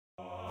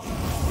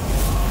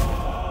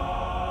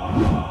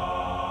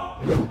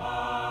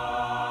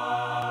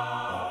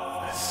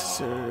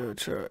So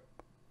true.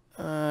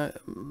 Yeah,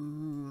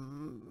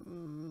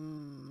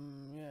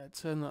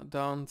 turn that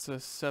down to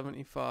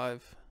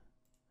 75.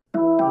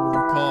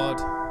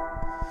 Record.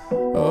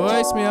 Oh,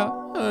 wakes me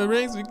up,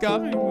 brings me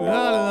coffee.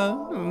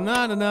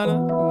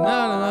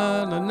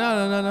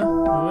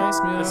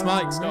 This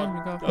mic's got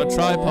a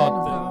tripod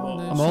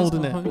thing. I'm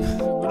holding it.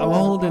 I'm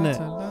holding it.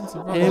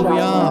 Here we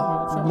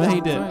are. We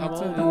made it. I'm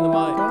holding the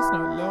mic.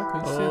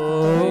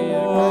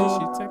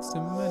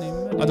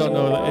 I don't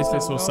know if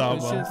this will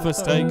sound well.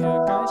 First take.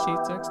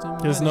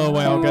 There's no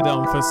way I'll get it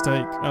on first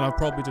take, and I'll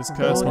probably just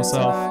curse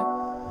myself.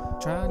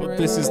 But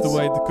this is the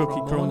way the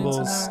cookie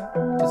crumbles.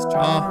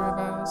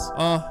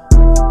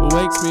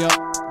 Wakes me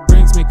up,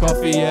 brings me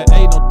coffee, yeah,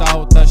 ain't no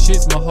doubt that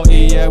shit's my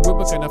hottie, yeah. We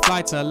were gonna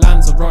fly to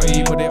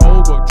Lanzarotte, but it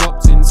all got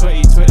dropped in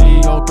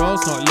 2020. Your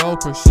girl's not low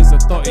cause she's a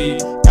thotty.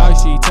 Guy,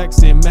 she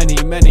texting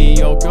many.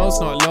 Your girl's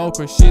not low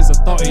cause she's a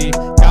thotty.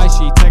 Guy,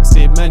 she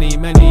texted many.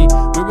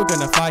 We were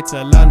gonna fly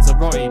to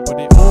Lanzarotte, but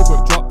it all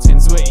got dropped in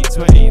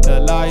 2020. The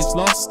lives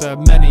lost are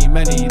many.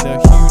 The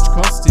huge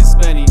cost is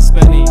spenny.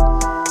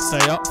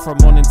 Stay up from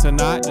morning to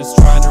night, just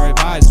trying to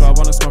revise. Do I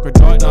wanna smoke a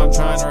joint? No, I'm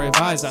trying to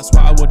revise. That's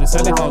what I would've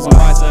said if I was a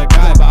wiser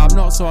guy, but I'm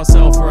not, so I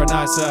settle for a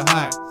nicer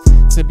high.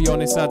 To be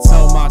honest, I'd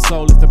sell my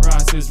soul if the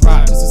price is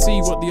right, just to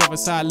see what the other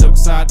side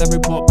looks like, then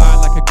report back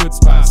like a good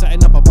spy.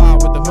 Setting up a bar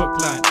with the hook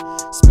line,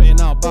 spitting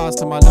out bars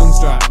till my lungs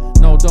dry.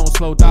 No, don't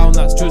slow down,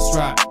 that's just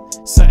right.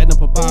 Setting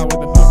up a bar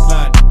with the hook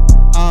line.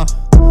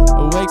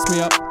 It wakes me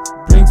up,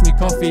 brings me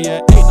coffee,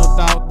 yeah, ain't no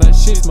doubt that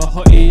shit's my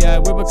hottie, yeah.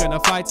 We were gonna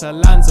fly to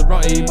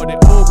Lanzarotte, but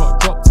it all got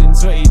dropped in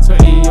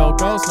 2020. Your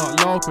girl's not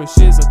low cause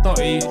she's a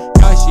thotty.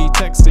 Guy, she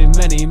texting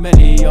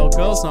many. Your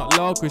girl's not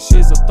low cause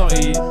she's a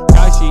thotty.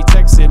 Guy, she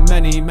texting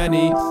many.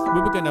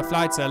 We were gonna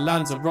fly to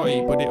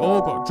Lanzarotte, but it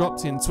all got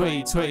dropped in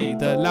 2020.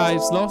 The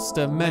lives lost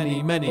are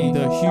many.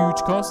 The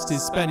huge cost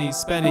is spenny.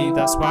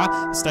 That's why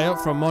I stay up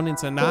from morning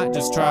to night,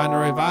 just trying to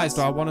revise.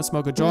 Do I wanna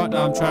smoke a joint?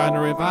 No, I'm trying to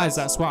revise.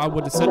 That's what I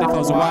would've said if I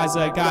was a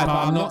wiser guy, but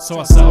I'm not, so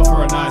I settle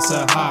for a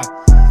nicer high.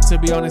 To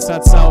be honest,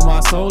 I'd sell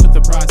my soul if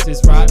the price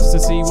is right, just to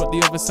see what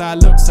the other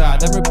side looks like,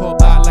 then report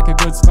back like a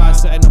good spy.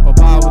 Setting up a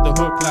bar with a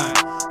hook line,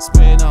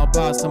 spitting out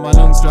bars till my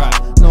lungs dry.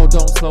 No,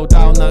 don't slow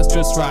down, that's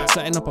just right.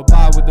 Setting up a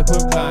bar with the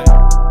hook line.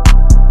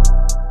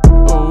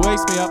 Oh,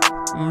 wakes me up,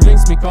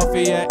 brings me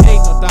coffee, yeah,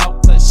 ain't no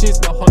doubt that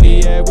shit's my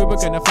hottie, yeah. We were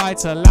gonna fly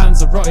to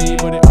Lanzarotte,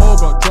 but it all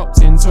got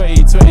dropped in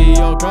 2020.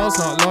 Your girl's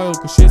not loyal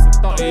cause she's a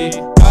thotty.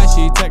 Guy,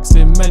 she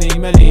texting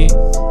many.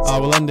 I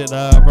will end it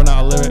there, I've run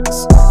out of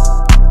lyrics.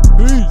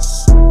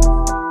 Peace.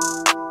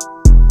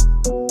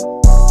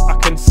 I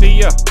can see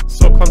ya,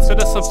 so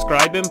consider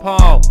subscribing,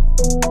 pal.